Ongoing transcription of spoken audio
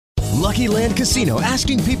Lucky Land Casino,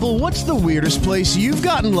 asking people, what's the weirdest place you've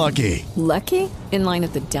gotten lucky? Lucky? In line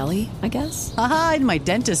at the deli, I guess? Aha, in my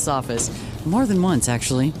dentist's office. More than once,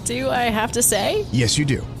 actually. Do I have to say? Yes, you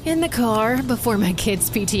do. In the car before my kids'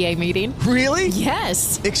 PTA meeting. Really?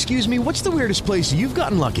 Yes. Excuse me, what's the weirdest place you've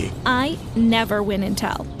gotten lucky? I never win and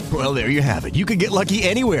tell. Well, there you have it. You can get lucky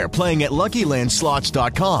anywhere, playing at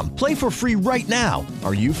LuckyLandSlots.com. Play for free right now.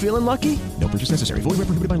 Are you feeling lucky? No purchase necessary. Void where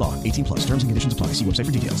prohibited by law. 18 plus. Terms and conditions apply. See website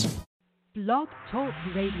for details. Blog Talk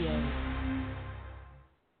Radio.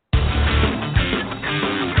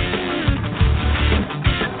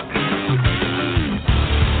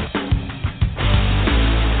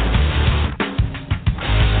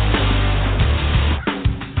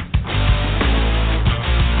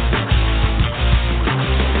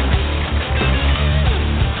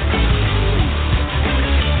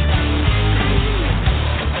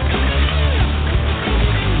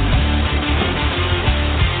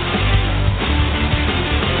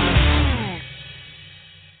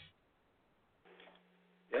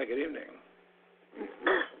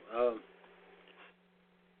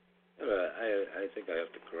 I think I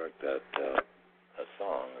have to correct that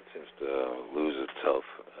song. It seems to lose itself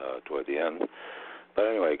toward the end. But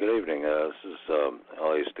anyway, good evening. This is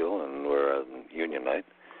L.A.Steel, and we're at Union Night.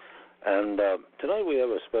 And tonight we have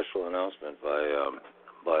a special announcement by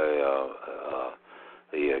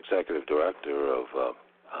the executive director of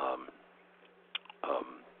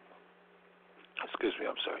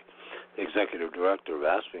the executive director of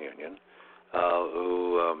ASPE Union,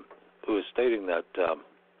 who is stating that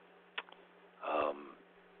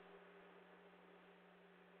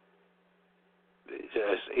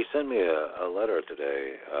he sent me a letter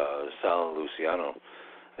today, Sal Luciano,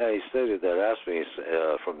 and he stated that ASPE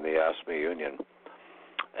from the ASPE Union,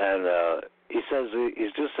 and he says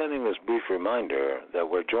he's just sending this brief reminder that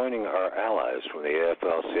we're joining our allies from the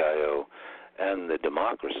AFL-CIO and the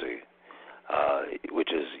democracy,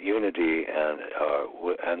 which is unity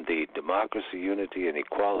and the democracy, unity, and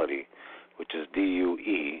equality, which is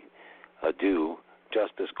DUE, DO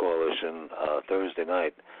Justice Coalition, Thursday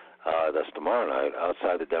night. That's tomorrow night,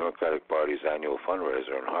 outside the Democratic Party's annual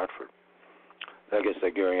fundraiser in Hartford. I guess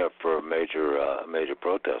they're gearing up for a major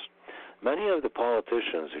protest. Many of the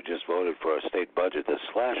politicians who just voted for a state budget that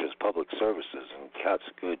slashes public services and cuts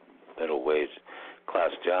good middle wage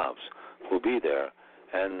class jobs will be there,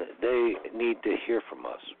 and they need to hear from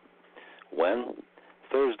us. When?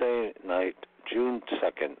 Thursday night, June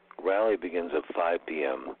 2nd, rally begins at 5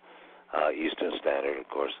 p.m. Eastern Standard, of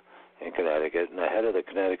course, in Connecticut, and ahead of the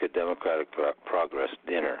Connecticut Democratic Progress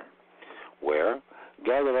Dinner, where?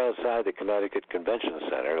 Gathered outside the Connecticut Convention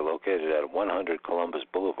Center, located at 100 Columbus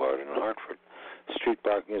Boulevard in Hartford. Street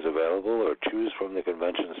parking is available, or choose from the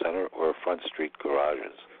Convention Center or Front Street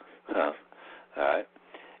garages. All right,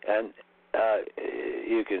 and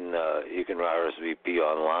you can RSVP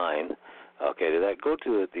online. Okay, to that, go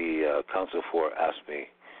to the Council for ASPE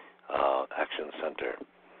Action Center,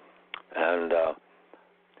 and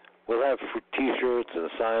we'll have T-shirts and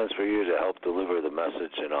signs for you to help deliver the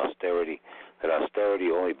message in austerity, that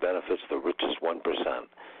austerity only benefits the richest 1%,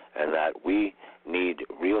 and that we need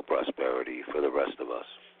real prosperity for the rest of us.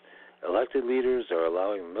 Elected leaders are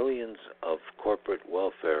allowing millions of corporate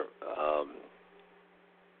welfare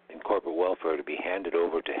to be handed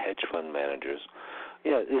over to hedge fund managers.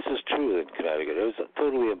 Yeah, this is true in Connecticut. It was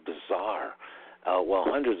totally bizarre. While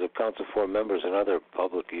hundreds of Council 4 members and other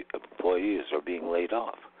public employees are being laid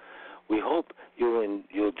off. We hope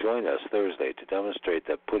you'll join us Thursday to demonstrate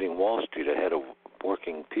that putting Wall Street ahead of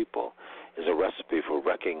working people is a recipe for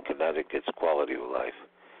wrecking Connecticut's quality of life.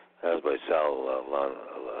 That was by Sal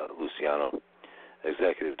Luciano,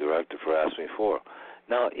 Executive Director for ASME4.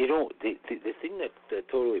 Now, the thing that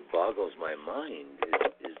totally boggles my mind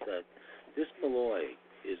is that this Malloy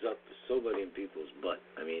is up so many people's butt.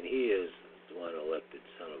 I mean, he is the one elected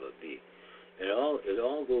son of a bee. It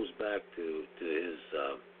all goes back to his.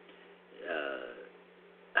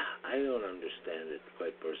 I don't understand it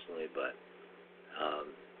quite personally, but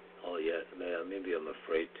maybe I'm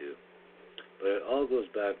afraid to. But it all goes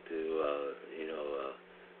back to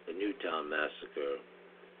the Newtown massacre,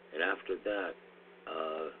 and after that,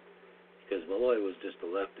 because Malloy was just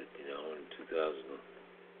elected, in 2000,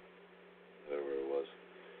 whatever it was,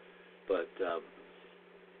 but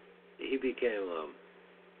he became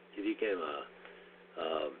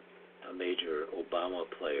a major Obama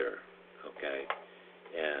player. Okay,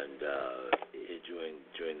 and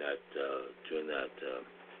during that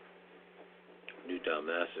Newtown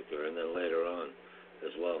massacre, and then later on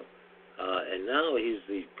as well. And now he's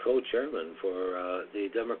the co-chairman for the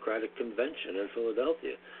Democratic Convention in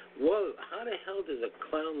Philadelphia. Well, how the hell does a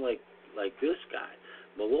clown like this guy,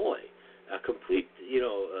 Malloy, a complete,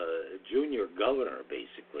 junior governor,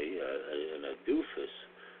 basically, and a doofus,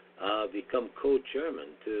 become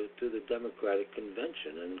co-chairman to the Democratic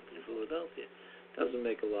Convention in Philadelphia? Doesn't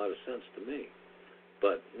make a lot of sense to me.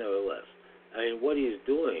 But nevertheless, I mean, what he's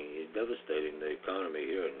doing, he's devastating the economy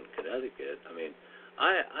here in Connecticut. I mean,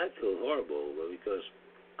 I feel horrible because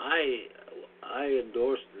I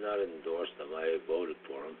not endorsed him. I voted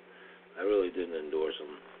for him. I really didn't endorse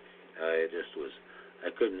him. I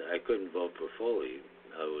couldn't vote for Foley.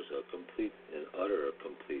 I was a complete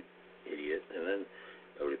idiot, and then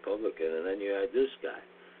a Republican, and then you had this guy.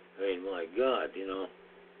 I mean, my God,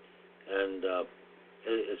 and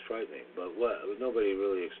it's frightening. But nobody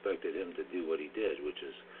really expected him to do what he did, which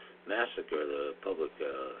is massacre the public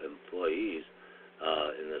employees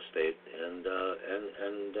in the state, and I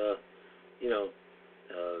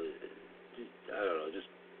don't know, just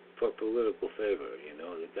for political favor.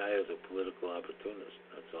 The guy is a political opportunist.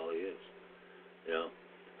 That's all he is.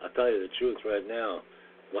 I'll tell you the truth right now.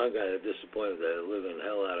 One guy that disappointed the living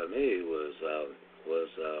hell out of me was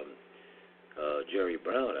Jerry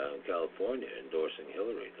Brown out in California endorsing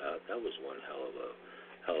Hillary. That was one hell of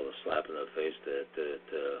a slap in the face to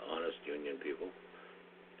honest union people.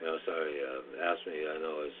 Ask me. I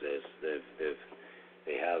know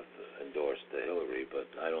they have endorsed Hillary, but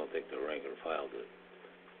I don't think the rank and file did.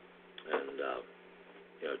 And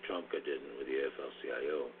Trump didn't with the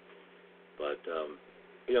AFL-CIO. But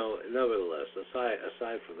nevertheless,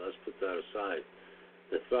 aside from, let's put that aside.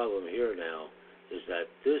 The problem here now is that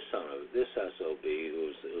this SOB,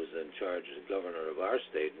 who's in charge as governor of our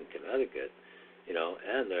state in Connecticut,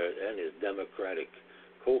 and his Democratic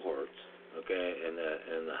cohorts, okay, in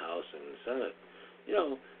the House and the Senate,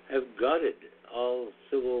 have gutted all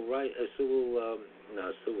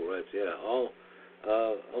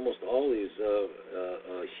almost all these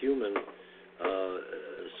human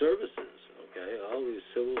services, okay, all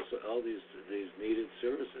these needed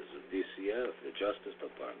services, the DCF, the Justice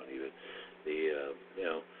Department, even the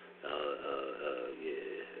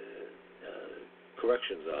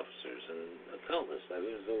corrections officers, and countless. I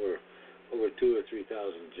mean, there's over 2,000 or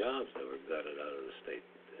 3,000 jobs that were gutted out of the state,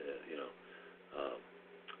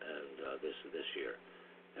 this year,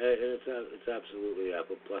 and it's absolutely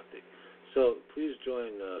apoplectic. So please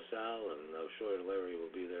join Sal, and I'm sure Larry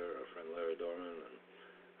will be there. Our friend Larry Dorman, and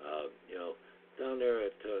down there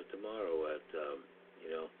at tomorrow at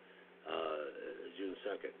June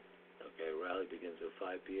 2nd. Okay, rally begins at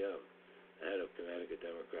 5 p.m. ahead of Connecticut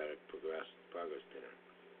Democratic Progress Dinner.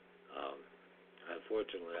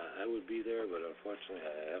 Unfortunately, I would be there, but unfortunately,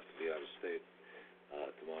 I have to be out of state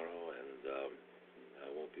tomorrow, and I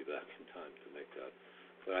won't be back in time to make that.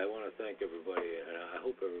 But I want to thank everybody, and I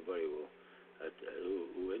hope everybody will,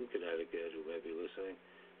 who in Connecticut, who may be listening,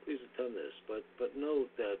 please attend this. But note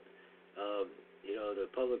that the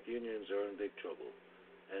public unions are in big trouble,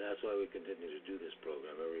 and that's why we continue to do this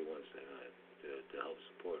program every Wednesday night to help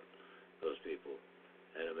support those people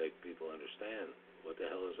and to make people understand what the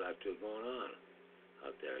hell is actually going on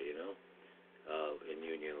out there, in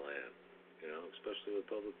union land, especially with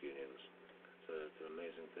public unions. It's an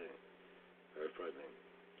amazing thing, very frightening.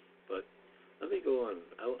 But let me go on.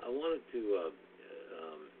 I wanted to,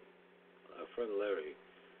 our friend Larry,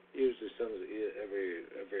 he usually sends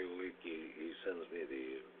every week. He sends me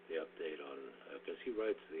the update on, because he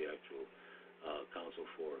writes the actual Council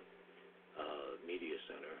for Media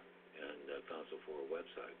Center and Council for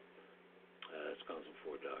website. It's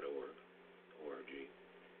council4.org.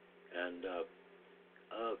 And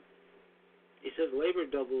he says labor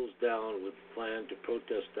doubles down with plan to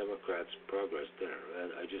protest Democrats' progress dinner.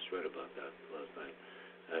 And I just read about that last night.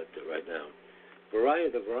 Right now,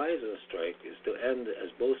 the Verizon strike is to end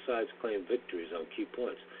as both sides claim victories on key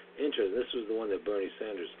points. Interesting. This was the one that Bernie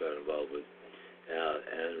Sanders got involved with.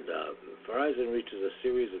 Verizon reaches a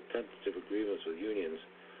series of tentative agreements with unions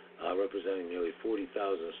representing nearly 40,000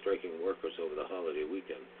 striking workers over the holiday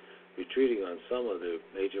weekend, retreating on some of the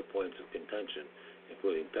major points of contention,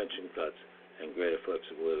 including pension cuts and greater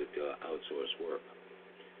flexibility to outsource work.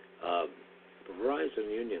 Verizon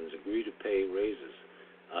unions agree to pay raises,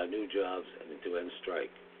 new jobs, and to end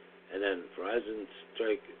strike. And then Verizon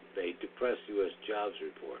strike, they depress U.S. jobs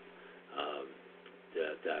report,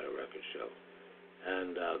 data records show.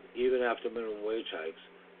 And even after minimum wage hikes,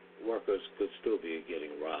 workers could still be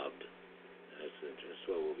getting robbed. That's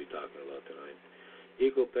what we'll be talking about tonight.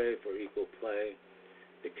 Equal pay for equal play,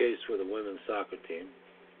 the case for the women's soccer team,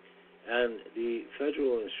 And the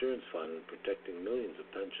federal insurance fund protecting millions of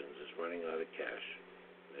pensions is running out of cash.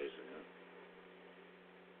 Amazing, huh?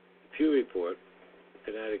 The Pew report,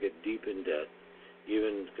 Connecticut deep in debt,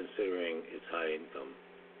 even considering its high income.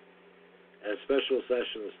 And special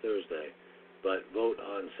sessions Thursday, but vote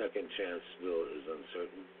on second chance bill is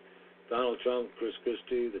uncertain. Donald Trump, Chris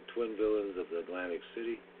Christie, the twin villains of the Atlantic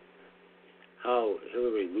City. How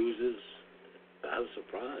Hillary loses. I'm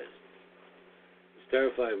surprised. It's a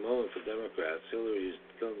terrifying moment for Democrats. Hillary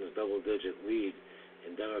Clinton's double-digit lead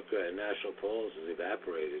in Democrat national polls has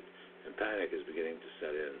evaporated, and panic is beginning to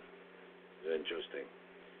set in. It's interesting.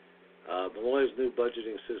 Malloy's new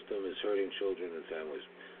budgeting system is hurting children and families.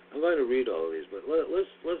 I'm going to read all of these, but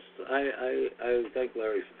let's. I thank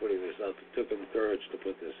Larry for putting this up. It took him courage to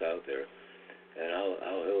put this out there, and how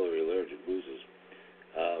Hillary loses.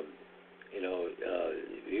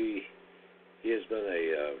 He has been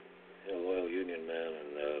a loyal union man and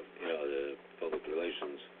the public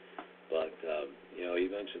relations, but he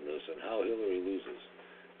mentioned this and how Hillary loses,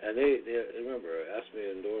 and they remember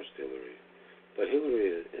AFSCME endorsed Hillary, but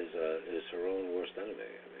Hillary is her own worst enemy.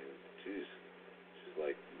 I mean, she's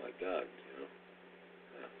like, my God,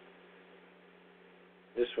 Yeah.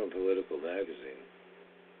 This from Political Magazine.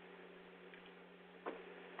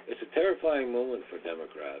 It's a terrifying moment for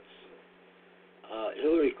Democrats.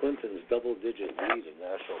 Hillary Clinton's double-digit lead in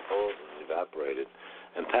national polls has evaporated,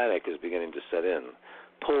 and panic is beginning to set in.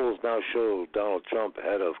 Polls now show Donald Trump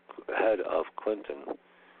ahead of Clinton,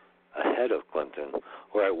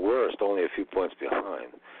 or at worst only a few points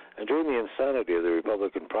behind. And during the insanity of the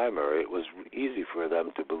Republican primary, it was easy for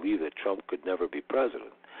them to believe that Trump could never be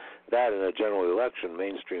president. That, in a general election,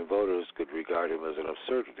 mainstream voters could regard him as an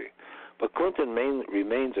absurdity. But Clinton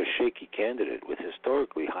remains a shaky candidate with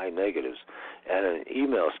historically high negatives and an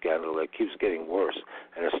email scandal that keeps getting worse,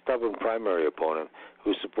 and a stubborn primary opponent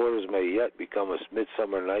whose supporters may yet become a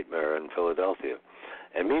midsummer nightmare in Philadelphia.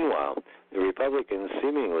 And meanwhile, the Republicans,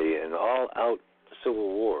 seemingly in all-out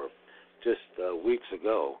civil war just weeks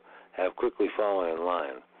ago, have quickly fallen in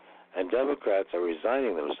line. And Democrats are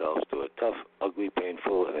resigning themselves to a tough, ugly,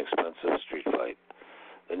 painful, and expensive street fight.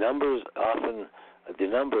 The numbers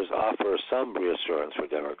offer some reassurance for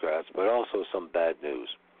Democrats, but also some bad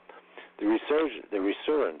news. The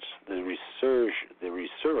reassurance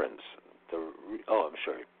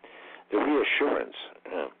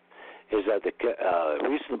is that the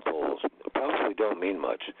recent polls probably don't mean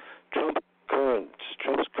much. Trump's current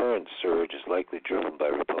surge is likely driven by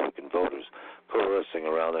Republican voters coalescing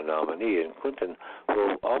around the nominee, and Clinton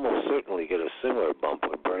will almost certainly get a similar bump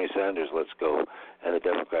when Bernie Sanders lets go and the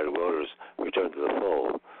Democratic voters return to the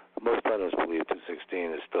fold. Most pundits believe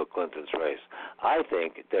 216 is still Clinton's race. I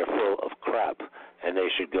think they're full of crap, and they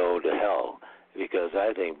should go to hell, because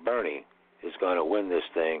I think Bernie is going to win this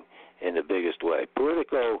thing in the biggest way.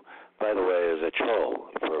 Politico, by the way, is a troll.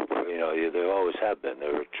 They always have been.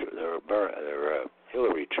 They're a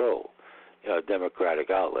Hillary troll, Democratic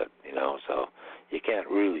outlet. So you can't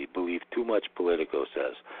really believe too much Politico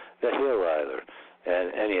says. That Hill either,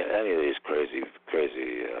 and any of these crazy,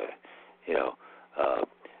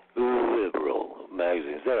 liberal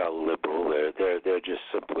magazines. They're not liberal. They're just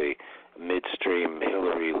simply midstream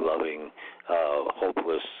Hillary-loving,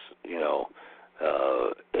 hopeless,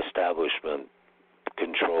 establishment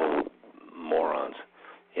control morons.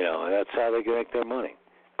 And that's how they make their money.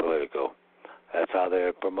 Politico. That's how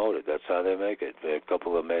they're promoted. That's how they make it. There are a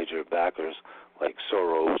couple of major backers like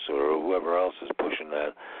Soros or whoever else is pushing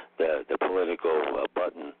the political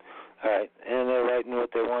button. All right, and they're writing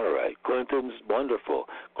what they want to write. Clinton's wonderful.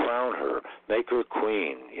 Crown her. Make her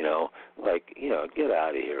queen. Get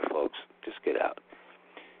out of here, folks. Just get out.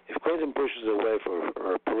 If Clinton pushes away for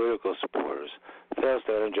her political supporters, fails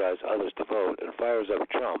to energize others to vote, and fires up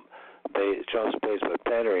Trump's base by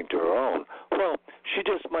pandering to her own, well, she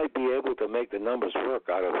just might be able to make the numbers work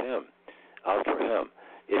out for him.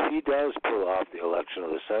 If he does pull off the election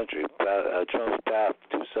of the century, Trump's path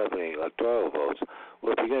to 270 electoral votes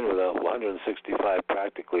will begin with 165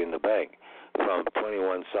 practically in the bank from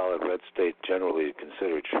 21 solid red states generally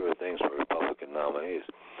considered sure things for Republican nominees.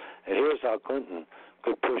 And here's how Clinton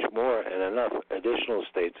could push more and enough additional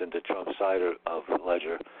states into Trump's side of the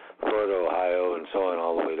ledger, Florida, Ohio, and so on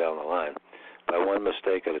all the way down the line, by one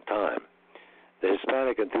mistake at a time. The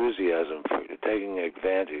Hispanic enthusiasm for taking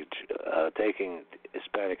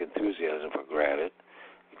Hispanic enthusiasm for granted.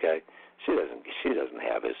 Okay, she doesn't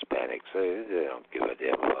have Hispanics. They don't give a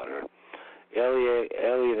damn about her.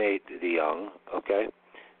 Alienate the young. Okay,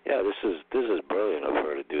 yeah, this is brilliant of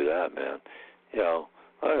her to do that, man.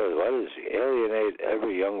 Why does she alienate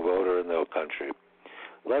every young voter in the country?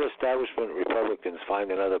 Let establishment Republicans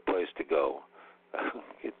find another place to go.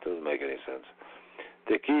 It doesn't make any sense.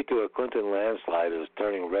 The key to a Clinton landslide is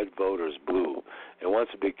turning red voters blue. And once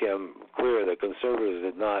it became clear that conservatives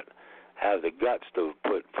did not have the guts to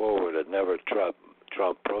put forward a never Trump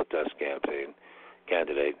protest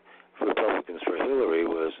candidate, Republicans for Hillary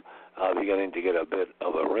was beginning to get a bit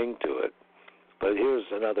of a ring to it. But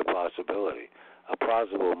here's another possibility. A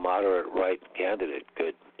plausible moderate right candidate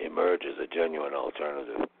could emerge as a genuine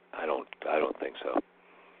alternative. I don't think so.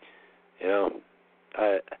 You know,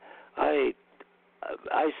 I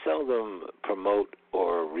seldom promote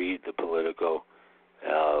or read the Politico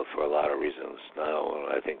for a lot of reasons. Now,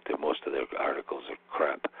 I think that most of their articles are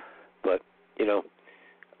crap. But, you know,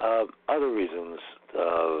 other reasons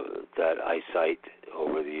that I cite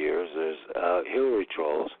over the years is Hillary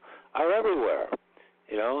trolls are everywhere.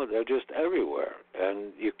 You know, they're just everywhere,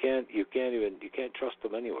 and you can't trust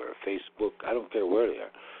them anywhere. Facebook, I don't care where they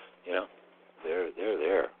are. You know, they're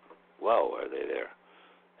there. Wow, are they there?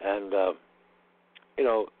 And you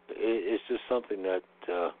know, it's just something that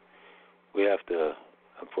we have to,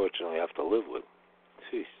 unfortunately, have to live with.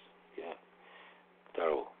 Jeez, yeah,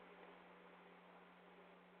 terrible.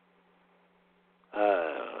 I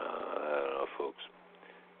don't know, folks.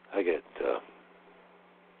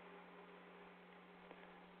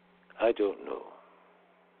 I don't know.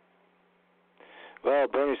 Well,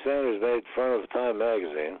 Bernie Sanders made fun of Time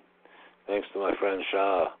magazine, thanks to my friend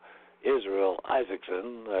Shah Israel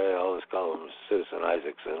Isaacson. I always call him Citizen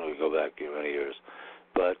Isaacson. We go back many years.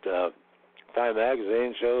 But Time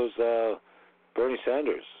magazine shows Bernie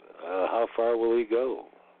Sanders. How far will he go?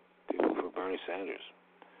 People for Bernie Sanders.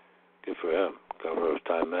 Good for him. Cover of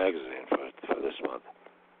Time magazine for this month.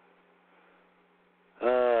 I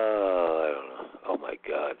don't know. Oh, my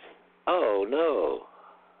God. Oh, no.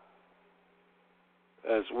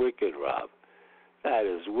 That's wicked, Rob. That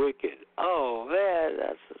is wicked. Oh, man.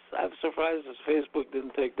 I'm surprised that Facebook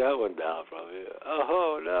didn't take that one down from you.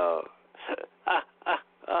 Oh, no.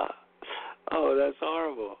 Oh, that's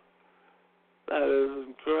horrible. That is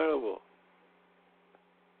incredible.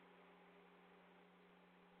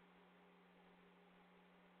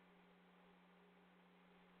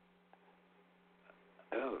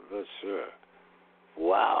 I'm not sure.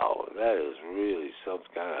 Wow, that is really some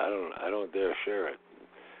kind of. I don't dare share it.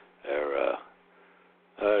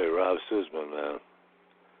 Hey, Rob Sussman, man,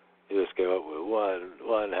 he just came up with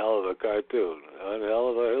one hell of a cartoon, one hell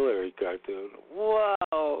of a Hillary cartoon.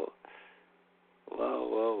 Wow,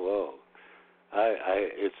 whoa.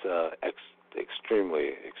 It's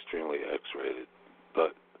extremely X-rated,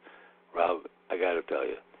 but Rob, I got to tell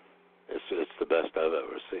you, it's the best I've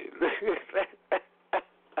ever seen.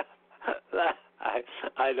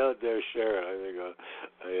 I don't dare share it. I think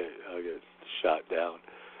I'll get shot down.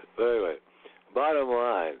 But anyway, bottom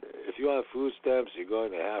line, if you want food stamps, you're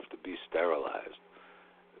going to have to be sterilized.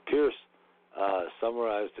 Pierce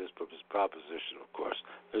summarized his proposition, of course.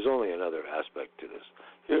 There's only another aspect to this.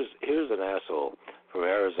 Here's an asshole from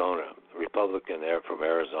Arizona, a Republican there from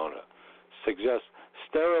Arizona, suggests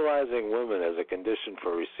sterilizing women as a condition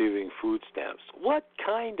for receiving food stamps. What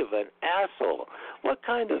kind of an asshole? What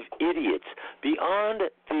kind of idiots? Beyond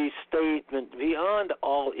the statement, beyond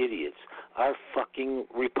all idiots, are fucking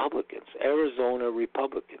Republicans, Arizona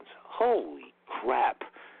Republicans. Holy crap.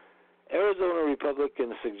 Arizona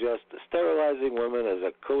Republicans suggest sterilizing women as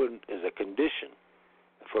a condition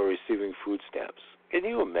for receiving food stamps. Can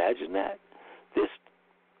you imagine that? This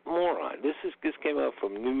moron. This came out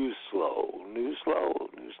from Newsflow.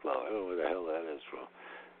 I don't know where the hell that is from.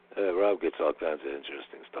 Rob gets all kinds of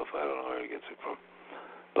interesting stuff. I don't know where he gets it from.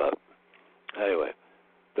 But anyway,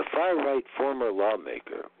 the far-right former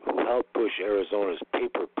lawmaker who helped push Arizona's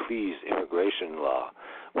paper please immigration law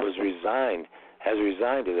has resigned as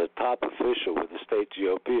a top official with the state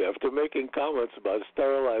GOP after making comments about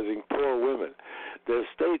sterilizing poor women. The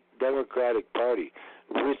state Democratic Party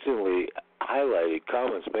recently highlighted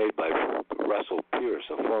comments made by Russell Pierce,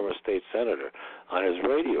 a former state senator, on his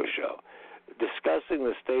radio show. Discussing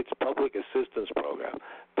the state's public assistance program,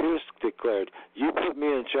 Pierce declared, "You put me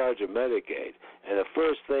in charge of Medicaid, and the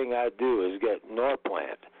first thing I do is get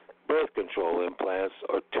Norplant, birth control implants,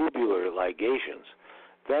 or tubular ligations.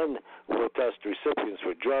 Then we'll test recipients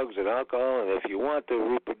for drugs and alcohol, and if you want to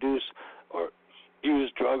reproduce or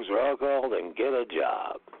use drugs or alcohol, then get a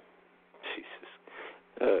job." Jesus.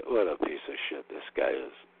 What a piece of shit this guy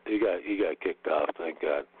is. He got kicked off, thank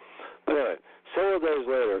God. But anyway, several days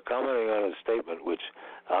later, commenting on his statement, which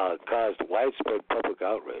caused widespread public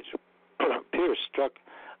outrage, Pierce struck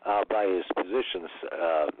by his position,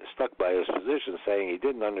 stuck by his position, saying he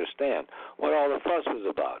didn't understand what all the fuss was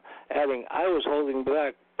about, adding, I was holding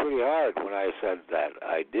back pretty hard when I said that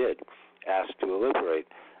I did ask to elaborate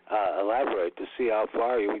to see how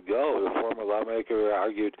far he would go. The former lawmaker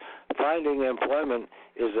argued finding employment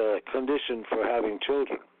is a condition for having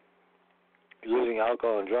children. Using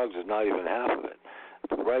alcohol and drugs is not even half of it.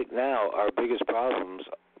 But right now, our biggest problem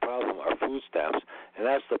are food stamps, and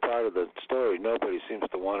that's the part of the story nobody seems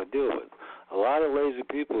to want to deal with. A lot of lazy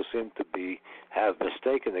people seem to have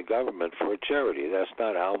mistaken the government for a charity. That's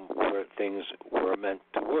not how things were meant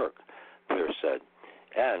to work, Pierce said.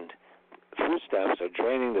 And food stamps are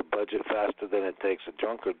draining the budget faster than it takes a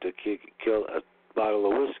drunkard to kill a bottle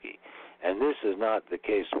of whiskey. And this is not the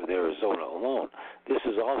case with Arizona alone. This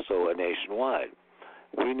is also a nationwide.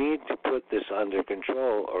 We need to put this under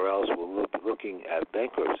control or else we'll be looking at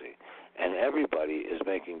bankruptcy. And everybody is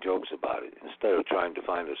making jokes about it instead of trying to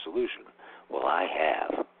find a solution. Well, I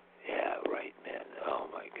have. Yeah, right, man. Oh,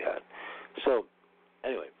 my God. So,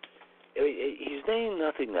 anyway, he's saying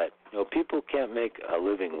nothing that, people can't make a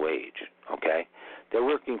living wage, okay? They're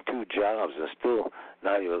working 2 jobs and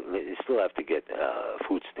they still have to get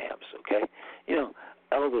food stamps, okay?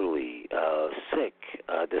 Elderly, sick,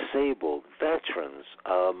 disabled, veterans.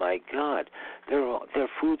 My God, they're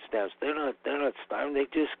food stamps. They're not starving. They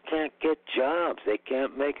just can't get jobs. They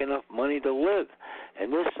can't make enough money to live.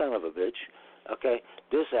 And this son of a bitch, okay,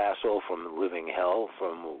 this asshole from living hell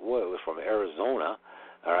from Arizona,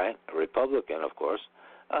 all right, a Republican, of course,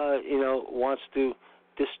 wants to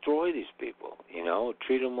destroy these people.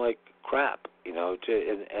 Treat them like crap. And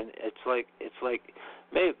it's like.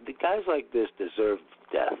 Maybe the guys like this deserve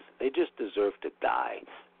death. They just deserve to die.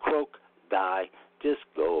 Croak, die, just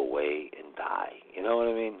go away and die. You know what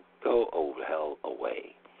I mean? Go hell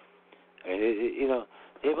away. I mean,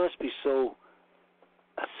 they must be so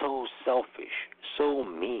selfish, so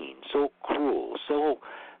mean, so cruel, so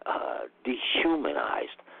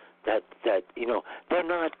dehumanized that they're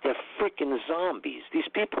freaking zombies. These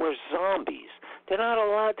people are zombies. They're not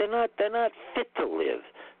allowed. They're not fit to live.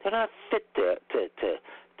 They're not fit to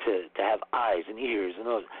have eyes and ears and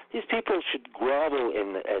nose. These people should grovel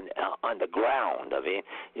on the ground. I mean,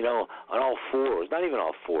 on all fours. Not even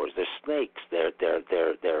all fours. They're snakes. They're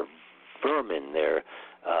vermin. They're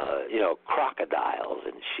crocodiles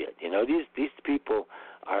and shit. These people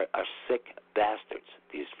are sick bastards.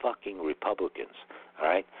 These fucking Republicans. All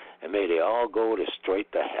right, and may they all go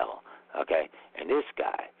straight to hell. Okay, and this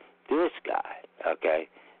guy. Okay.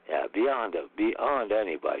 Beyond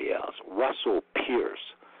anybody else, Russell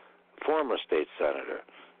Pierce, former state senator,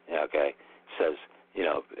 okay, says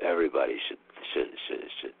everybody should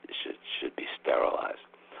be sterilized.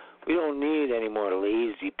 We don't need any more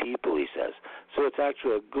lazy people, he says. So it's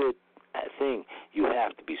actually a good thing. You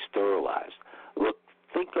have to be sterilized. Look,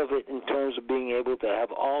 think of it in terms of being able to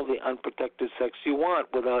have all the unprotected sex you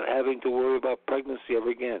want without having to worry about pregnancy ever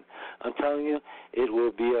again. I'm telling you, it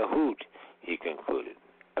will be a hoot, he concluded.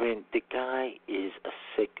 I mean, the guy is a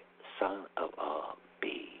sick son of a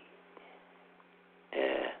bee.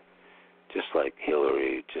 Yeah. Just like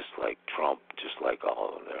Hillary, just like Trump, just like all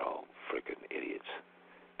of them. They're all freaking idiots.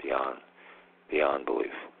 Beyond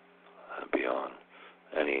belief. Beyond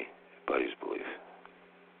anybody's belief.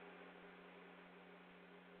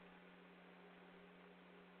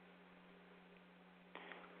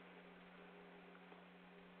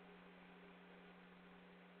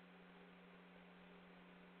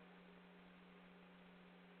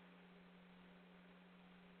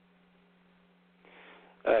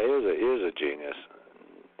 Here's a genius.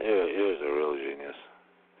 Here's a real genius.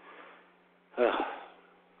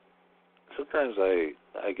 Sometimes I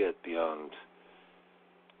get beyond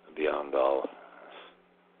all.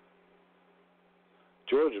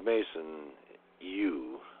 George Mason,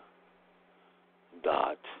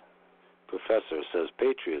 professor, says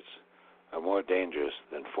patriots are more dangerous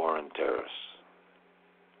than foreign terrorists.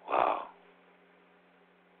 Wow.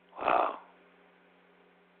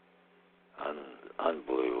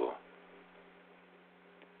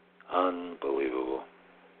 Unbelievable.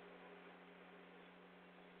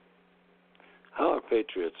 How are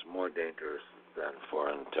patriots more dangerous than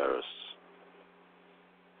foreign terrorists?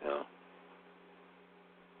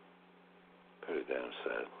 Pretty damn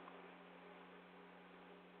sad.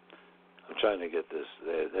 I'm trying to get this.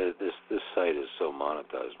 This site is so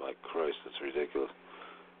monetized. My Christ, it's ridiculous.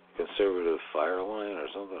 Conservative fire line or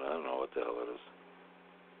something? I don't know what the hell it is.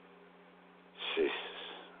 Jesus.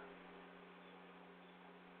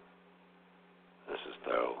 This is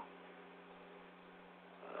terrible.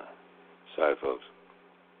 Sorry, folks.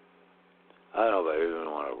 I don't know if I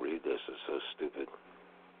even want to read this. It's so stupid.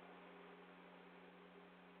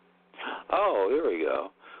 here we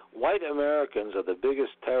go. White Americans are the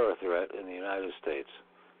biggest terror threat in the United States.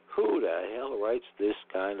 Who the hell writes this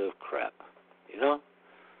kind of crap? You know?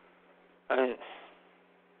 I mean,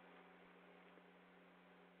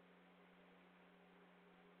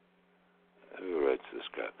 who writes this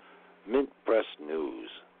crap? Mint Press News.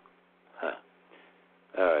 Huh.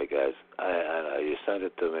 All right, guys. I you sent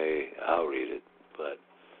it to me. I'll read it, but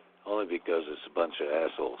only because it's a bunch of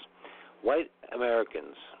assholes. White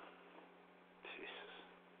Americans. Jesus.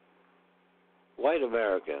 White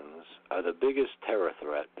Americans are the biggest terror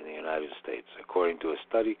threat in the United States, according to a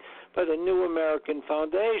study by the New American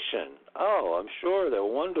Foundation. Oh, I'm sure they're a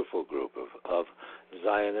wonderful group of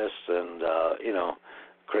Zionists and,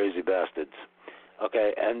 crazy bastards.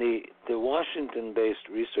 Okay, and the Washington-based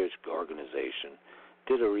research organization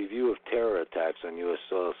did a review of terror attacks on U.S.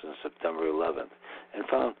 soil since September 11th and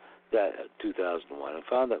found that 2001 and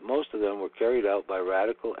found that most of them were carried out by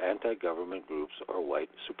radical anti-government groups or white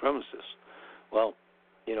supremacists. Well,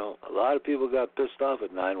 a lot of people got pissed off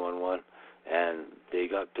at 911, and they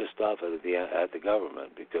got pissed off at the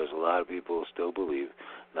government because a lot of people still believe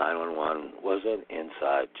 911 was an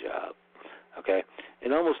inside job. Okay?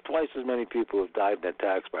 And almost twice as many people have died in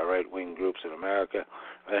attacks by right-wing groups in America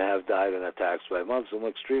and have died in attacks by Muslim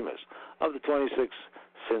extremists. Of the 26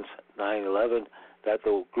 since 9/11 that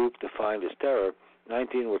the group defined as terror,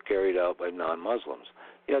 19 were carried out by non-Muslims.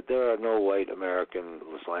 Yet there are no white Americans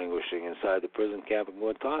languishing inside the prison camp in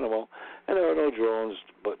Guantanamo, and there are no drones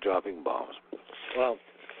dropping bombs. Well,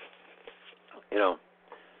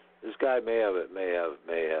 this guy may have an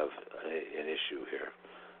issue here,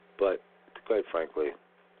 but quite frankly,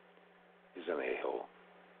 he's an a-hole,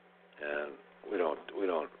 and we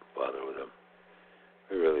don't bother with him.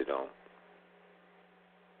 We really don't.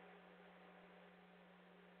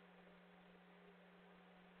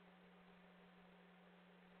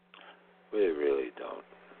 We really don't.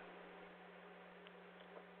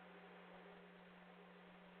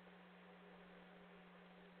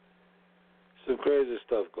 Some crazy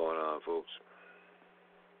stuff going on, folks.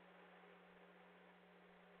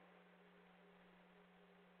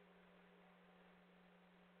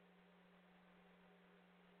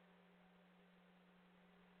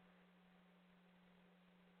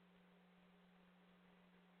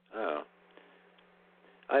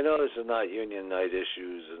 I know this is not union night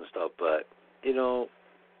issues and stuff, but,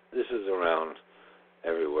 this is around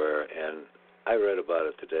everywhere, and I read about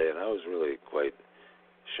it today, and I was really quite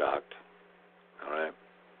shocked, all right,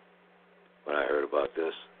 when I heard about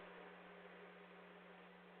this.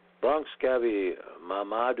 Bronx cabbie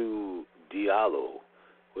Mamadou Diallo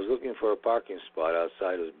was looking for a parking spot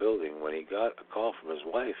outside his building when he got a call from his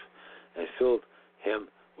wife and filled him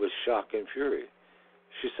with shock and fury.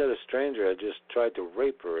 She said a stranger had just tried to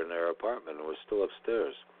rape her in their apartment and was still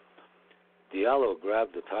upstairs. Diallo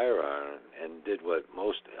grabbed the tire iron and did what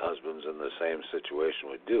most husbands in the same situation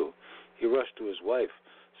would do. He rushed to his wife,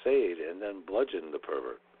 Said, and then bludgeoned the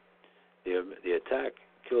pervert. The attack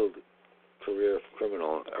killed career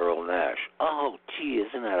criminal Earl Nash. Oh, gee,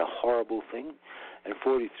 isn't that a horrible thing? And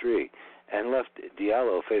 43, and left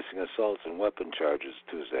Diallo facing assaults and weapon charges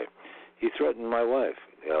Tuesday. He threatened my wife,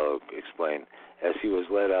 Diallo explained, as he was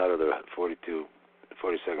led out of the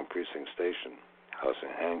 42nd Precinct Station house in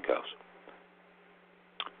handcuffs.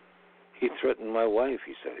 He threatened my wife,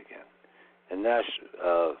 he said again. And Nash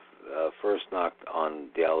first knocked on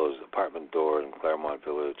Diallo's apartment door in Claremont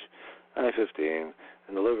Village, 9:15,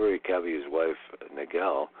 and the livery cabbie's wife,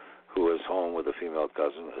 Nigel, who was home with a female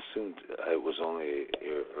cousin, assumed it was only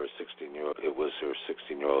her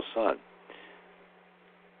 16-year-old son.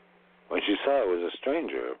 When she saw it was a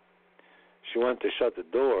stranger, she went to shut the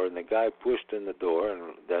door, and the guy pushed in the door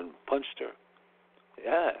and then punched her.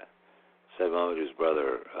 Yeah, said Mamadou's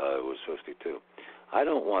brother, who was 52. I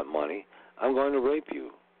don't want money. I'm going to rape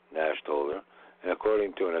you, Nash told her, and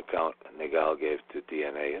according to an account Nigel gave to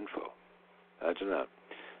DNA Info. Imagine that.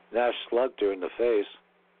 Nash slugged her in the face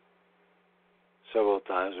several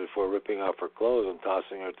times before ripping off her clothes and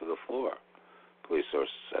tossing her to the floor, police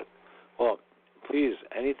sources said. Well, please,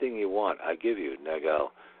 anything you want, I give you,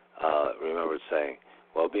 Nigel remembered saying,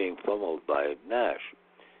 while being pummeled by Nash.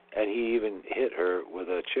 And he even hit her with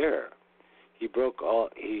a chair. He broke all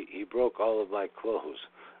of my clothes.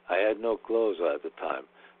 I had no clothes at the time,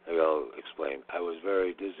 Nigel explained. I was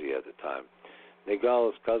very dizzy at the time.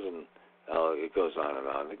 Nigel's cousin, it goes on and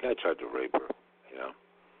on. The guy tried to rape her,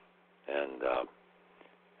 and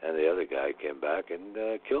the other guy came back and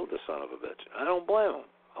killed the son of a bitch. I don't blame him.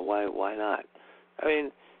 Why not? I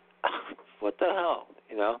mean, what the hell,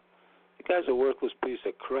 The guy's a worthless piece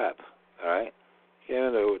of crap, all right? Came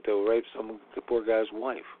in to rape the poor guy's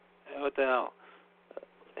wife. What the hell?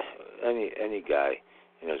 any guy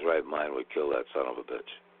in his right mind would kill that son of a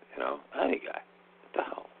bitch. You know, any guy. What the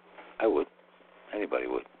hell? I would. Anybody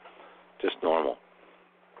would. Just normal.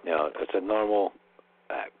 You know, it's a normal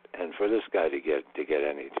act. And for this guy to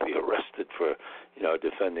be arrested for, you know,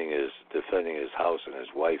 defending his house and his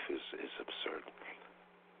wife is absurd.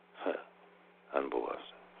 Unbelievable.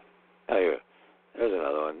 Anyway, there's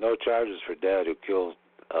another one. No charges for dad who killed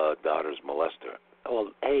daughter's molester.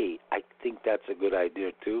 Well, hey, I think that's a good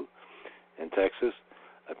idea too. In Texas,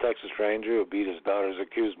 a Texas Ranger who beat his daughter's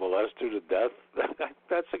accused molester to death.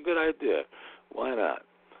 That's a good idea. Why not?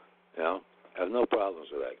 You know, I have no problems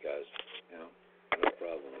with that, guys. You know, no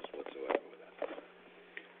problems whatsoever with that.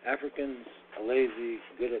 Africans are lazy,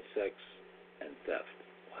 good at sex, and theft.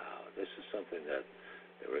 Wow, this is something that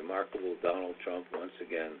the remarkable Donald Trump once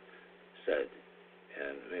again said.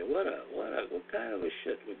 And I mean, what kind of a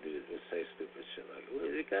shit would say stupid shit like that?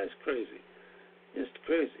 The guy's crazy, just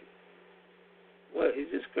crazy. What? He's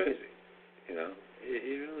just crazy, you know.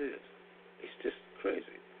 He really is. He's just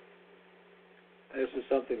crazy. This is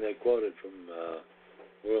something they quoted from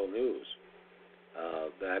World News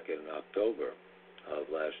back in October of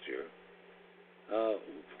last year.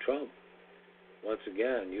 Trump, once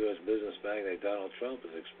again, U.S. business magnate Donald Trump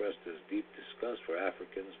has expressed his deep disgust for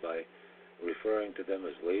Africans by referring to them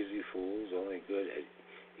as lazy fools, only good at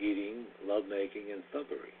eating, lovemaking, and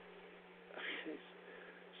thuggery.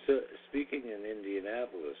 So, speaking in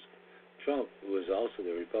Indianapolis, Trump, who is also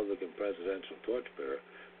the Republican presidential torchbearer,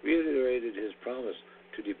 reiterated his promise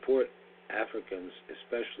to deport Africans,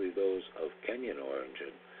 especially those of Kenyan origin,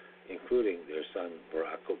 including their son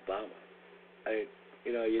Barack Obama.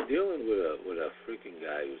 You're dealing with a freaking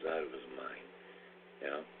guy who's out of his mind. You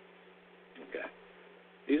know? Okay.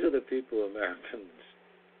 These are the people America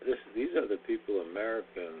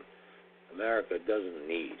doesn't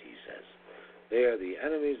need, he says. They are the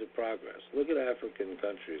enemies of progress. Look at African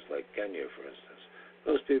countries like Kenya, for instance.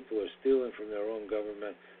 Those people are stealing from their own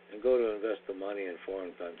government and go to invest the money in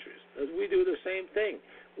foreign countries. We do the same thing.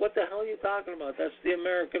 What the hell are you talking about? That's the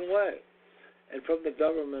American way. And from the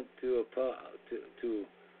government to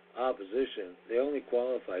opposition, they only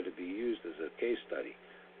qualify to be used as a case study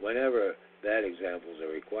whenever bad examples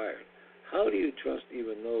are required. How do you trust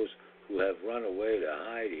even those who have run away to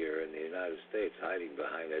hide here in the United States, hiding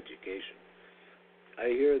behind education? I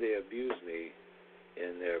hear they abuse me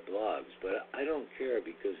in their blogs, but I don't care,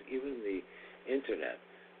 because even the internet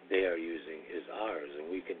they are using is ours, and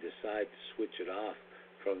we can decide to switch it off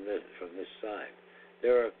from this side.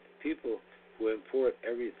 There are people who import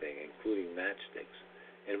everything, including matchsticks.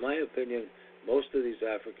 In my opinion, most of these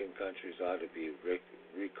African countries ought to be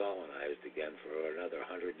recolonized again for another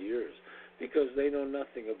 100 years, because they know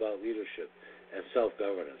nothing about leadership and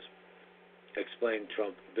self-governance, explained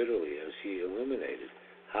Trump bitterly as he illuminated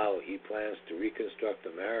how he plans to reconstruct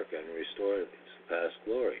America and restore its past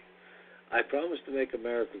glory. I promise to make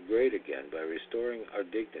America great again by restoring our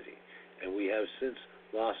dignity, and we have since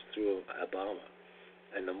lost through Obama.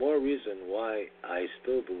 And the more reason why I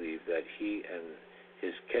still believe that he and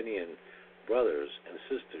his Kenyan brothers and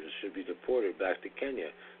sisters should be deported back to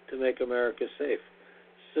Kenya to make America safe.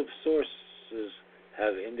 Some sources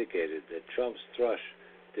have indicated that Trump's thrush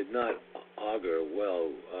did not augur well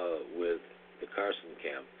with the Carson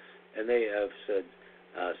camp, and they have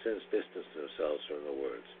since distanced themselves from the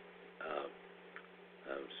words.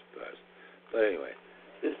 I'm surprised, but anyway,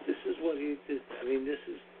 this is what he did. I mean, this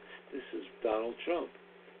is Donald Trump.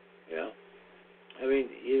 You know, I mean,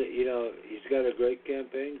 you know, he's got a great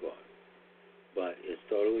campaign going, but it's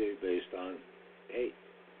totally based on hate.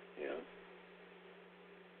 You know.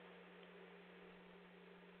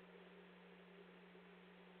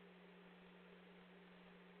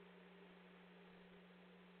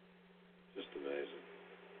 Just amazing.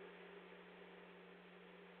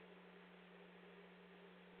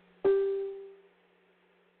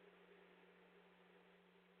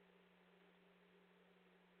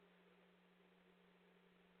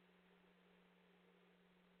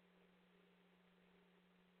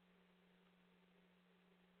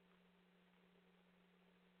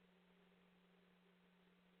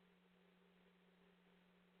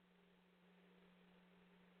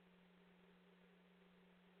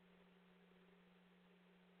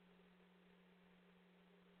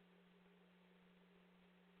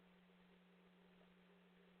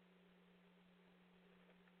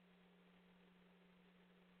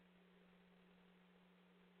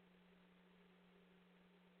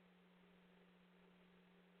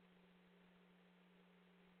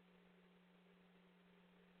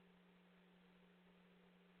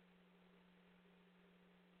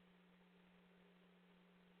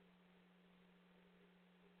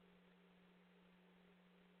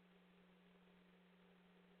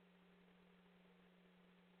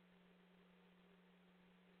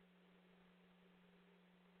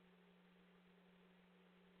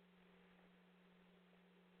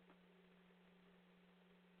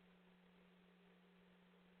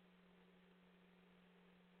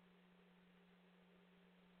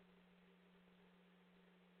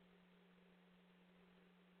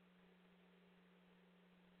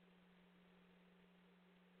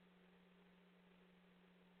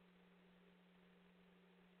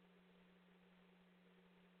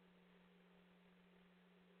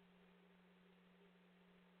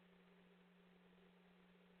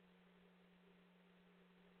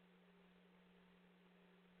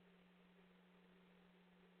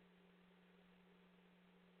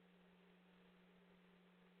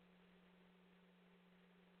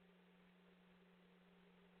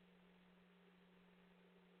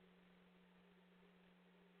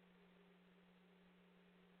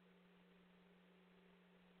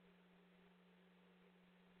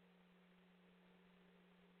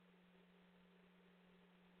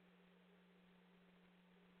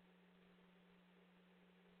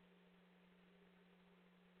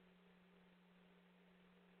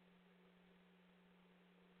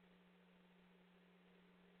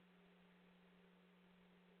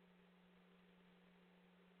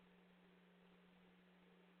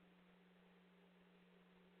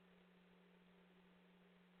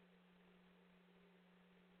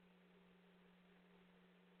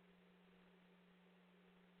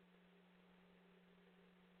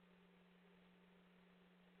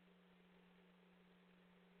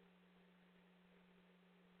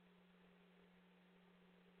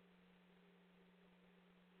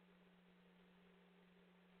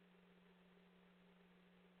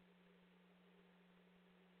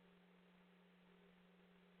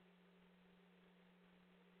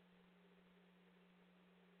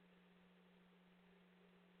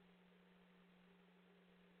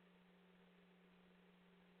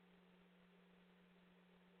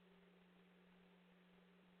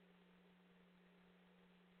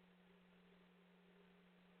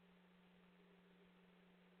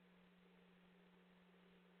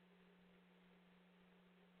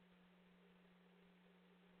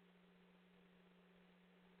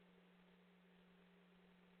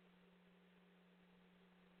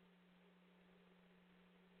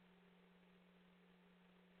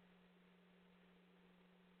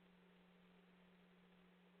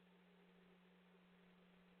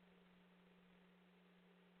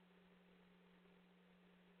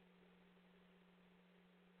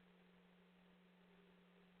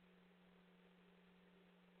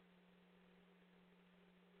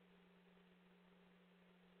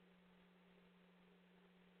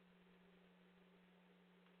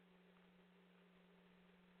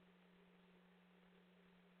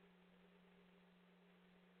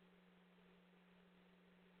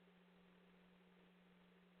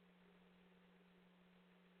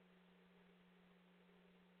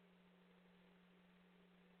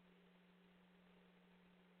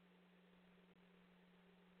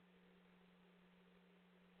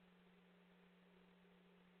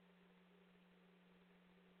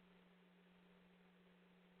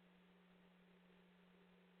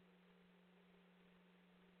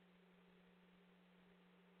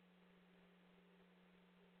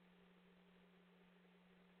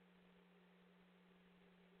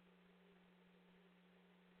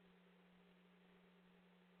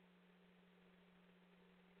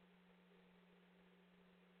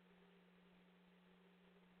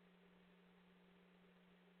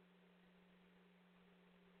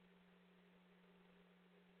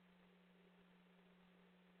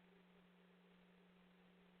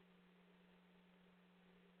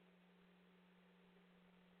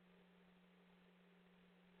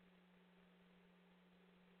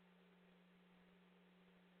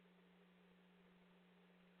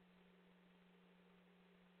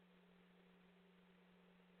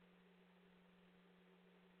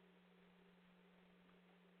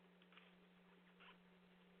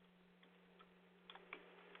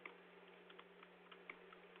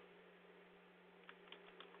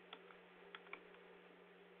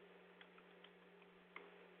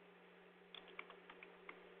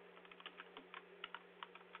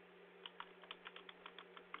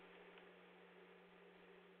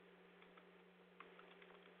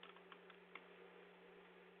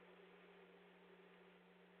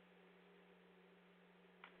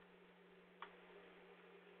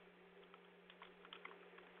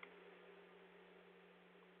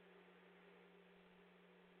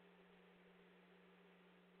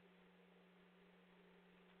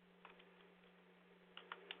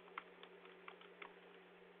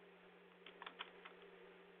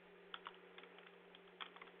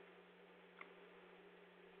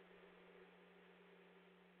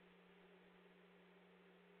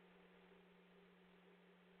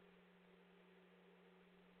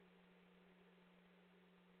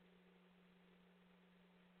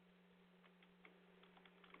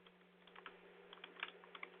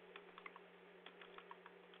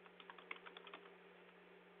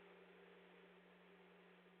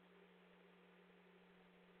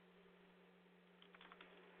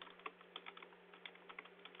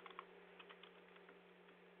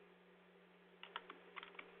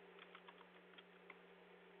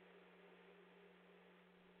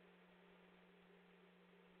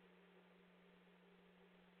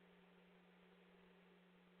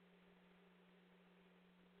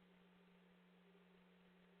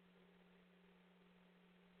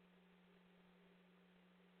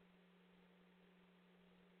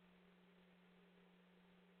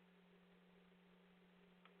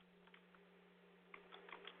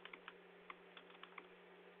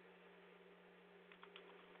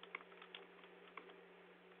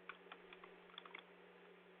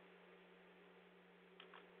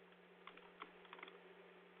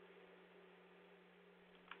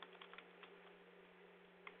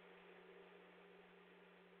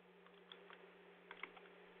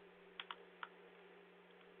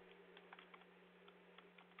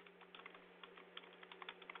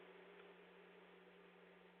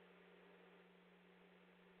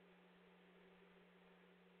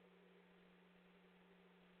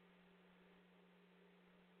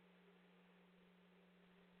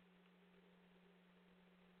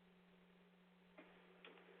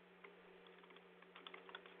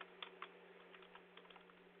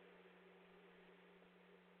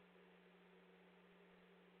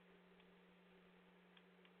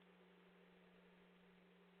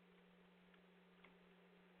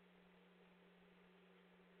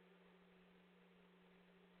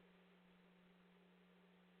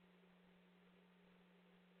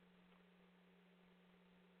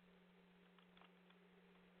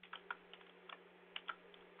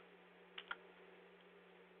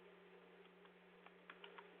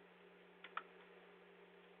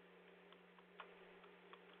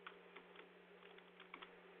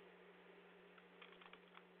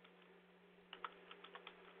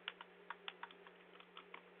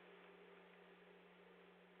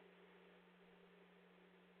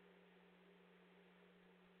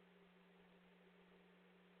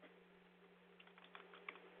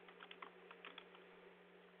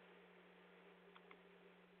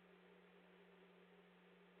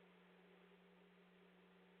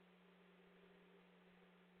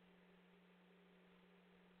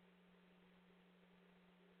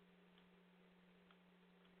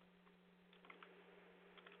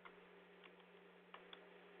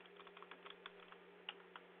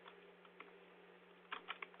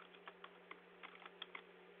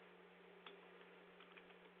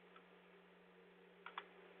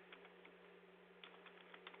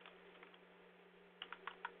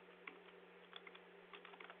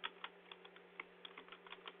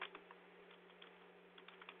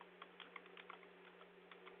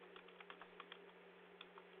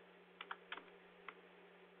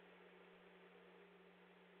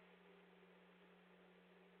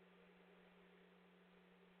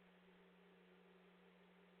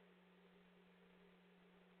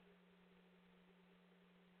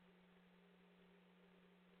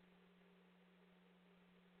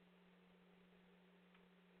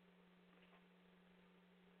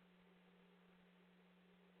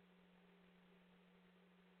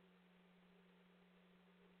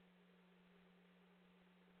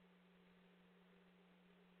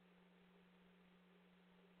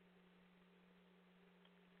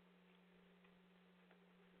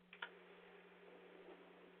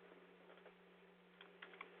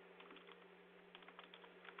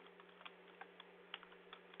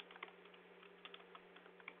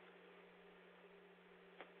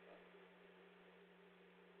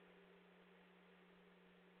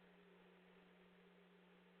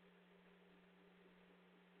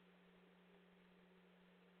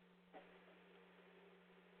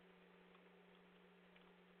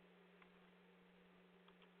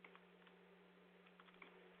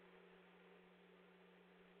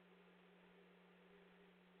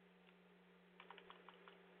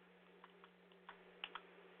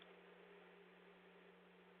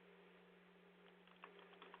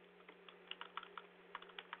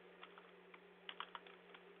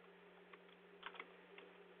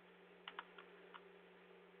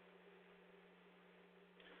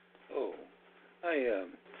 I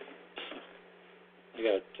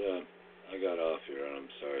got off here, and I'm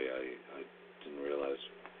sorry. I didn't realize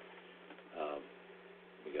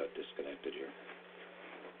we got disconnected here.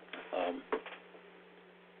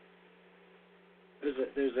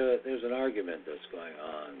 There's an argument that's going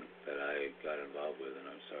on that I got involved with, and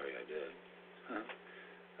I'm sorry I did.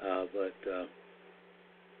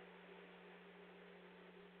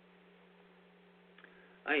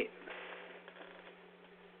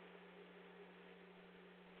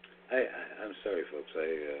 I'm sorry, folks. I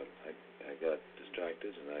got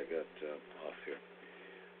distracted and I got off here.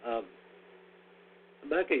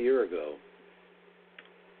 Back a year ago,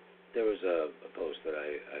 there was a post that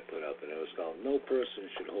I put up, and it was called "No Person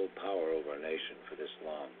Should Hold Power Over a Nation for This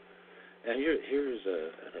Long." And here's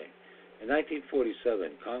a thing. In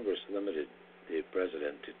 1947, Congress limited the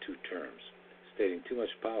president to 2 terms, stating too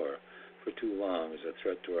much power for too long is a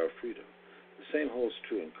threat to our freedom. The same holds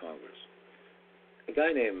true in Congress. A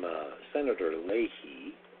guy named Senator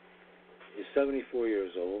Leahy is 74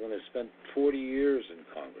 years old and has spent 40 years in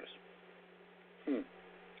Congress.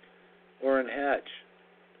 Orrin Hatch,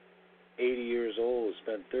 80 years old,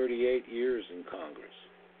 spent 38 years in Congress.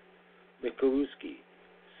 Mikulicki,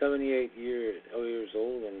 78 years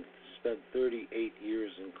old and spent 38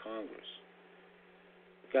 years in Congress.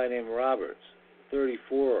 A guy named Roberts,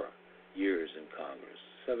 34 years in Congress,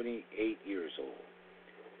 78 years old.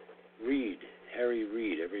 Reid, Harry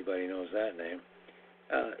Reid, everybody knows that name.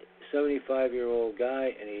 75-year-old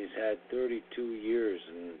guy, and he's had 32 years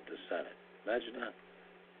in the Senate. Imagine that.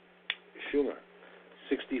 Schumer,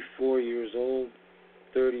 64 years old,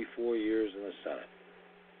 34 years in the Senate.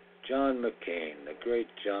 John McCain, the great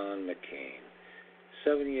John McCain,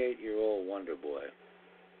 78-year-old wonder boy,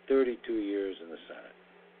 32 years in the Senate.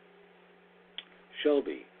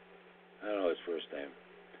 Shelby, I don't know his first name,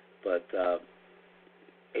 but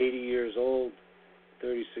 80 years old,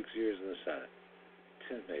 36 years in the Senate.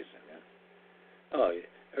 It's amazing, yeah? Oh,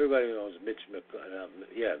 everybody knows Mitch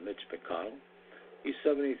McConnell. He's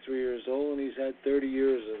 73 years old, and he's had 30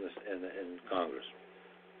 years in Congress.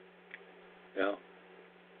 You know,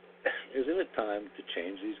 isn't it time to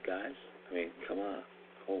change these guys? I mean, come on.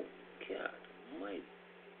 Oh, God almighty.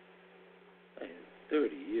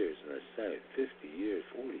 30 years in the Senate, 50 years,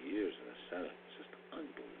 40 years in the Senate. It's just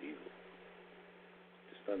unbelievable.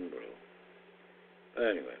 Just unbelievable. But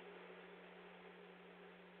anyway.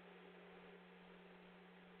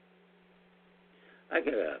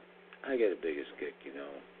 I get the biggest kick, you know,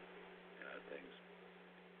 out of things.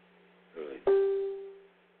 Really.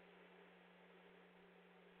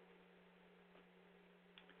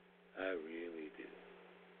 I really do.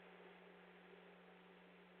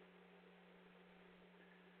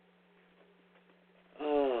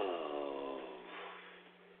 Oh.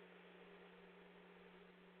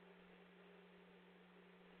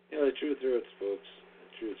 You know, the truth hurts, folks. The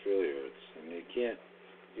truth really hurts. I mean, you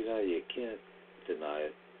can't deny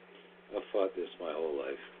it. I've fought this my whole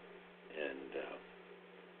life, and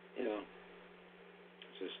you know,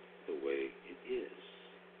 it's just the way it is.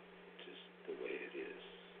 Just the way it is.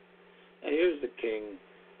 And here's the king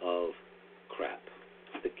of crap.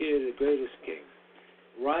 The greatest king.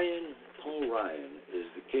 Paul Ryan is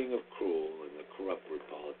the king of cruel and the corrupt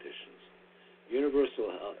politicians.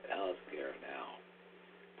 Universal health care now.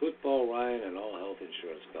 Put Paul Ryan and all health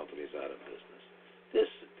insurance companies out of business.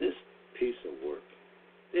 This piece of work.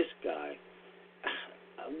 This guy,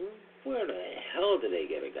 where the hell did they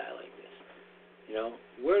get a guy like this? You know,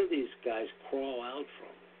 where do these guys crawl out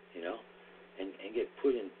from, you know, and get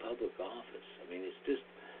put in public office? I mean, it's just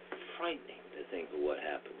frightening to think of what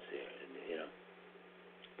happens here, and, you know.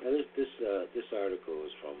 Now, this article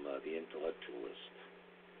is from The Intellectualist,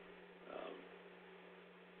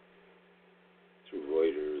 through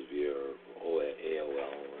Reuters, via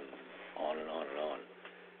AOL, and on and on and on.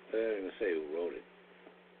 I don't even say who wrote it.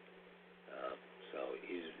 So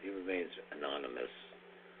he remains anonymous.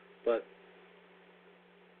 But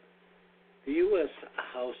the U.S.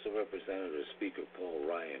 House of Representatives Speaker Paul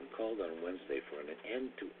Ryan called on Wednesday for an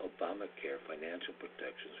end to Obamacare financial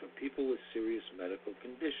protections for people with serious medical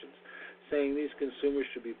conditions, saying these consumers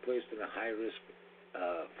should be placed in a high-risk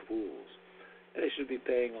pools, and they should be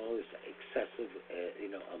paying all this excessive,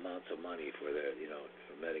 amounts of money for their,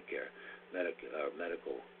 for Medicare,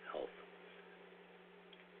 medical health.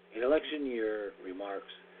 An election year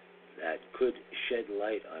remarks that could shed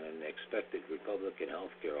light on an expected Republican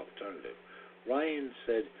health care alternative. Ryan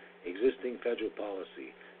said existing federal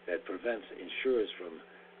policy that prevents insurers from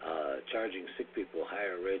charging sick people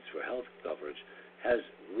higher rates for health coverage has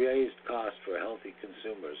raised costs for healthy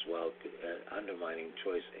consumers while undermining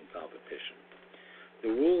choice and competition.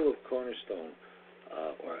 The rule of cornerstone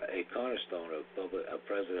or a cornerstone of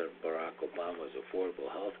President Barack Obama's affordable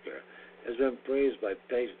health care, has been praised by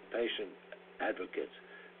patient advocates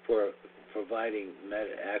for providing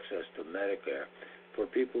access to Medicare for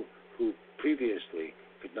people who previously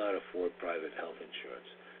could not afford private health insurance.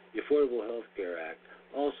 The Affordable Health Care Act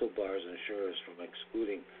also bars insurers from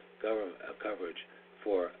excluding government coverage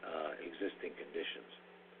for existing conditions.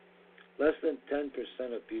 Less than 10%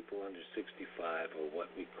 of people under 65 are what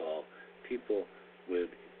we call people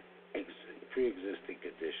with pre-existing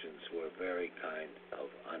conditions who are very kind of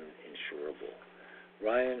uninsurable.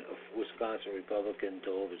 Ryan, a Wisconsin Republican,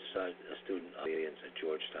 told a student audience at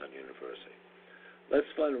Georgetown University, "Let's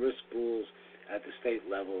fund risk pools at the state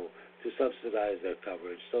level to subsidize their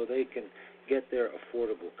coverage so they can get their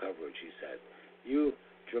affordable coverage," he said. "You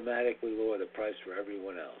dramatically lower the price for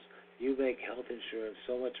everyone else. You make health insurance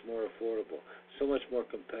so much more affordable, so much more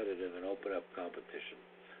competitive, and open up competition.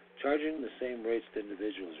 Charging the same rates to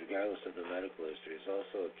individuals regardless of their medical history is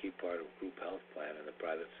also a key part of group health plan in the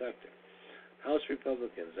private sector." House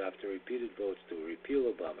Republicans, after repeated votes to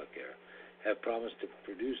repeal Obamacare, have promised to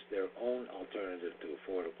produce their own alternative to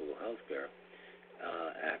Affordable Health Care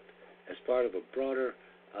Act as part of a broader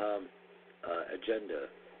agenda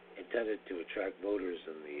intended to attract voters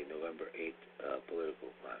in the November 8th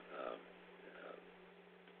political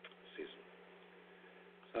season.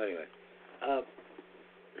 So anyway, I don't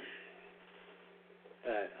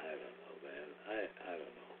know, man. I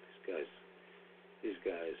don't know. These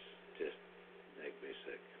guys just make me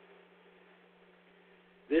sick.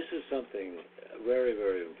 This is something very,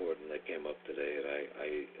 very important that came up today, and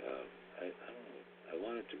I don't know. I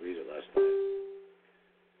wanted to read it last night.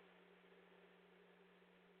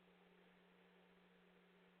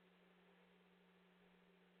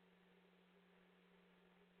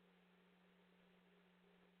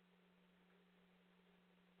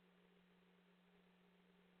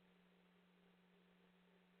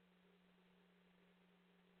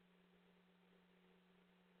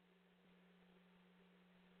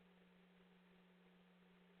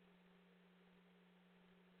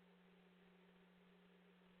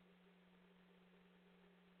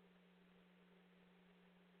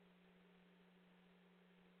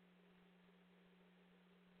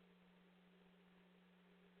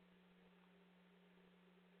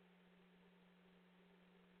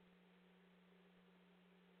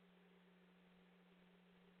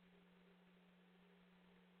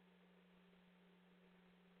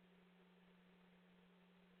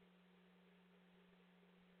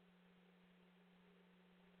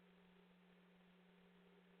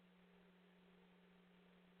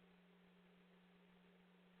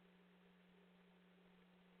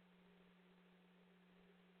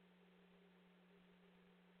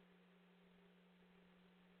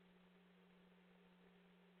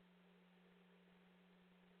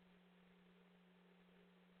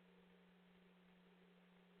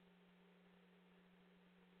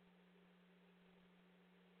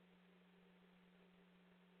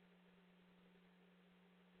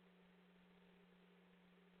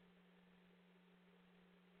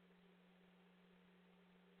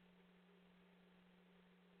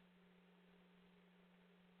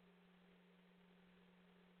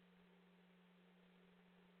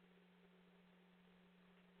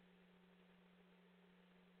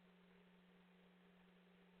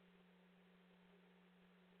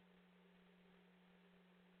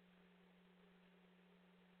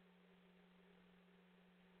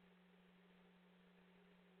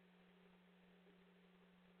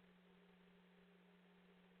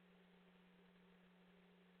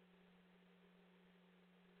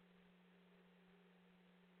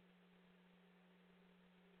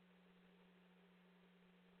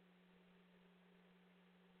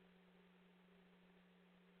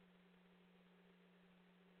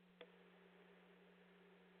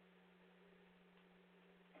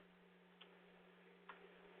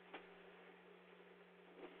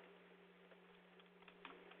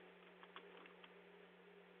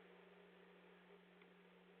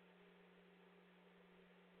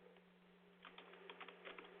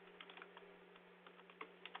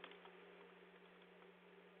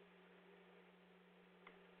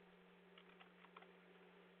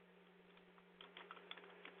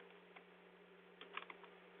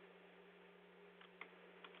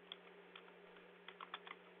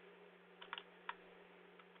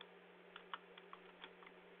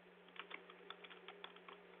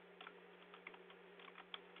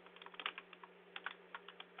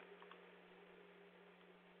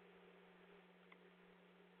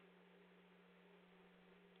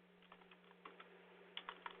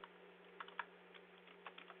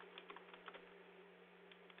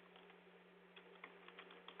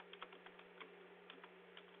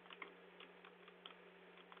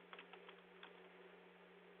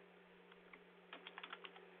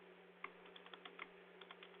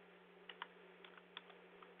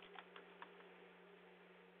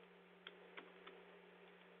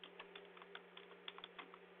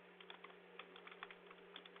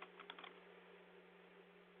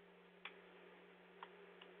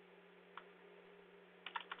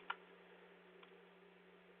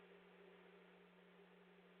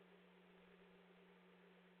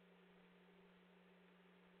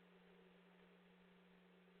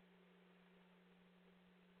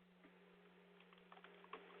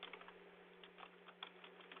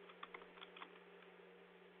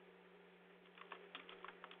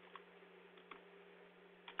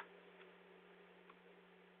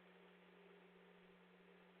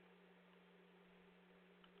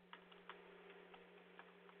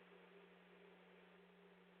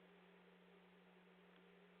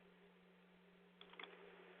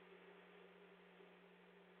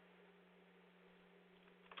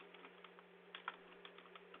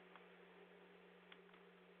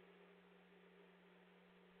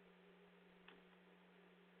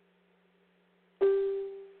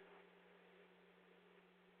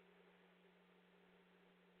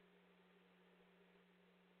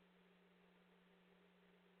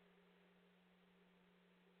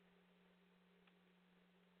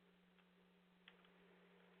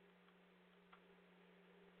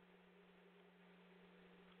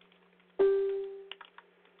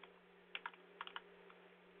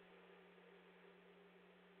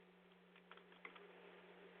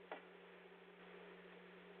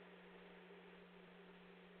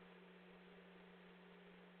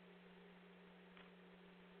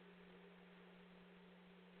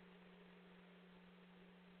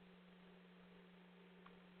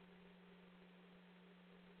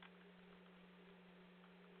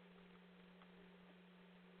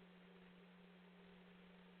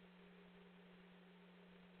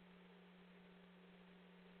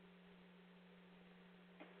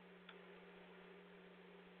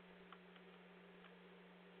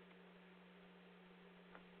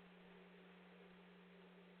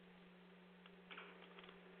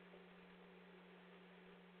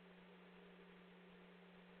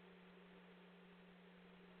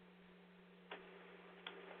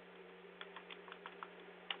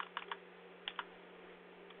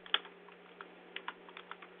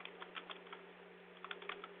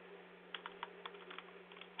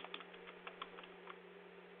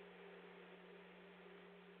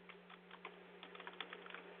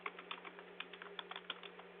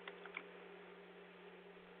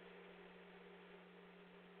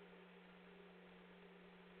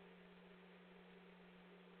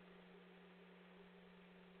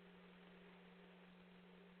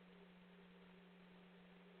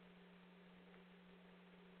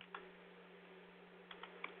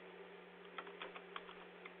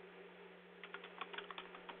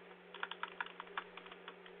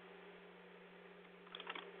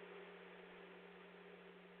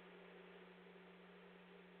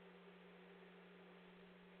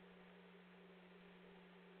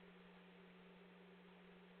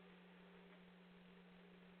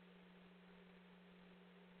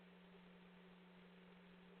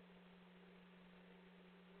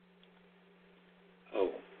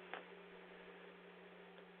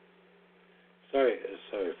 Sorry,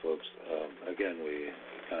 folks. Again, we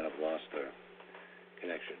kind of lost our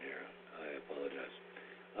connection here. I apologize.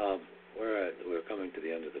 We're coming to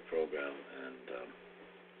the end of the program, and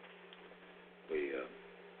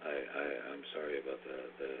I'm sorry about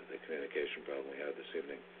the communication problem we had this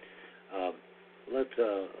evening. I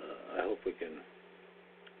hope we can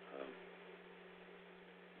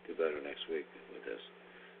do better next week with this.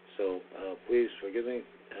 So please forgive me.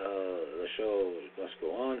 The show must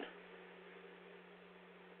go on.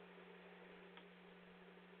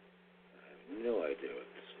 I have no idea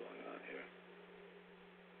what's going on here.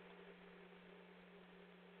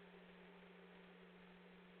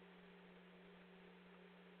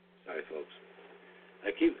 Sorry, folks.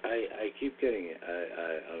 I keep getting.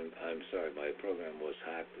 I'm sorry. My program was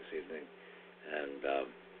hacked this evening, and I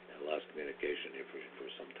lost communication here for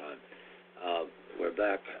some time. We're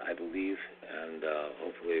back, I believe, and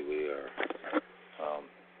hopefully we are.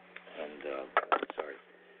 Sorry.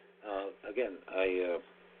 Again, I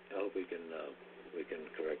hope we can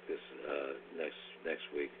correct this next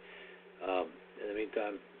week. In the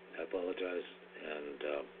meantime, I apologize, and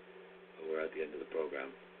we're at the end of the program.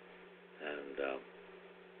 And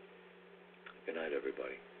good night,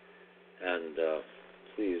 everybody. And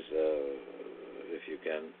please, if you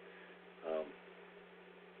can,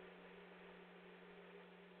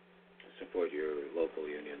 support your local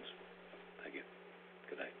unions. Thank you.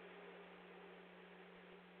 Good night.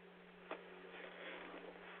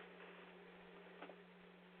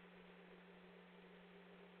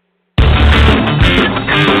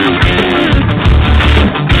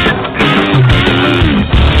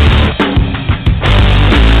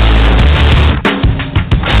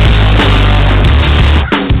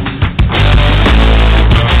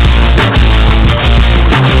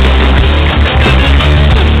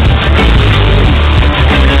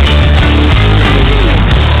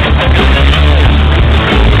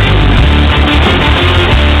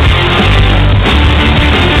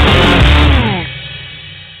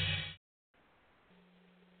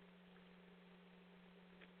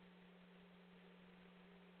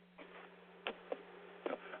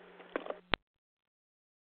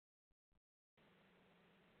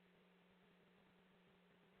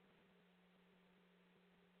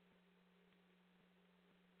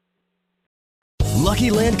 Lucky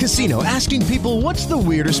Land Casino, asking people, what's the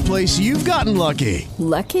weirdest place you've gotten lucky?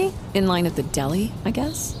 Lucky? In line at the deli, I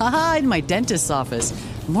guess? Aha, in my dentist's office.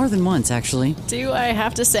 More than once, actually. Do I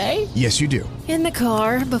have to say? Yes, you do. In the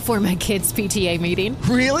car before my kids' PTA meeting.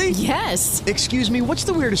 Really? Yes. Excuse me, what's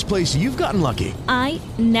the weirdest place you've gotten lucky? I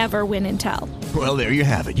never win and tell. Well, there you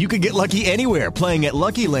have it. You can get lucky anywhere, playing at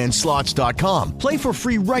LuckyLandSlots.com. Play for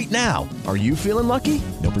free right now. Are you feeling lucky?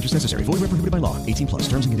 No purchase necessary. Void where prohibited by law. 18+.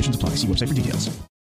 Terms and conditions apply. See website for details.